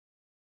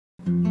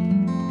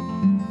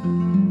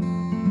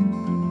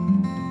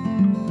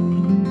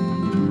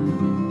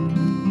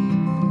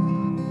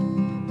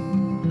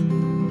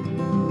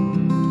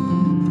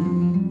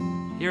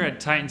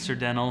Titensor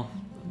Dental,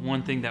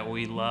 one thing that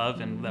we love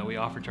and that we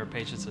offer to our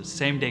patients is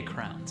same-day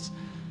crowns.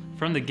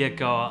 From the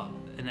get-go,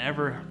 and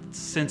ever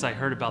since I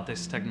heard about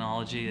this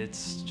technology,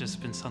 it's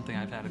just been something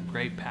I've had a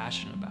great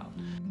passion about.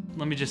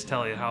 Let me just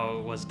tell you how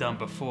it was done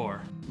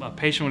before. A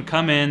patient would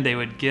come in, they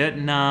would get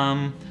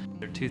numb,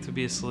 their tooth would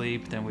be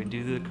asleep, then we'd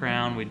do the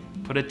crown, we'd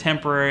put a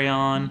temporary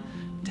on,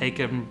 take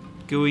a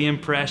gooey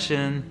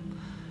impression.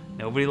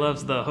 Nobody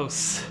loves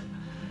those.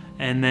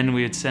 And then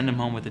we would send them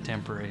home with a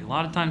temporary. A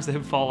lot of times they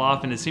would fall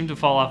off, and it seemed to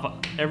fall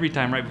off every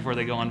time right before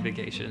they go on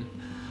vacation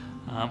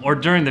or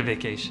during the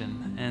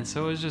vacation. And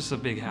so it was just a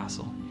big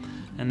hassle.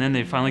 And then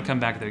they'd finally come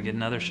back, they'd get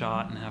another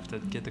shot and have to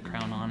get the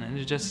crown on. And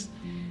it just,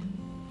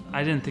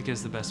 I didn't think it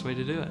was the best way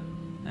to do it.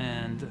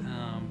 And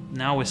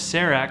now with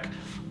Cerec,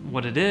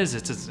 what it is,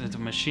 it's a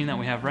machine that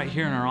we have right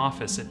here in our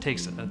office. It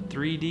takes a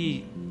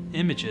 3D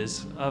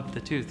images of the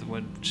tooth,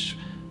 which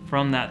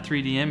from that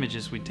 3D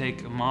images, we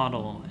take a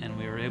model and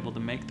we were able to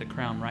make the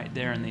crown right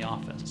there in the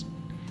office.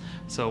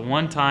 So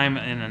one time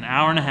in an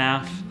hour and a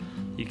half,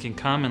 you can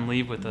come and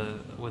leave with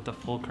a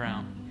full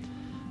crown.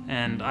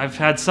 And I've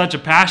had such a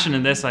passion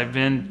in this. I've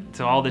been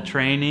to all the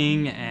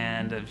training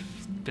and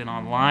I've been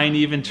online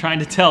even trying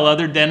to tell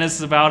other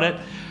dentists about it.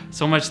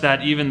 So much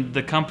that even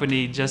the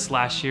company just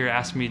last year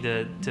asked me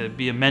to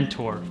be a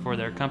mentor for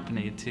their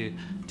company to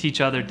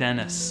teach other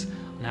dentists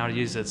on how to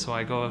use it. So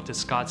I go up to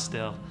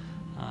Scottsdale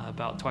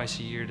about twice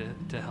a year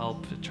to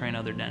help train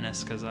other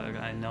dentists because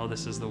I know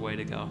this is the way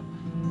to go.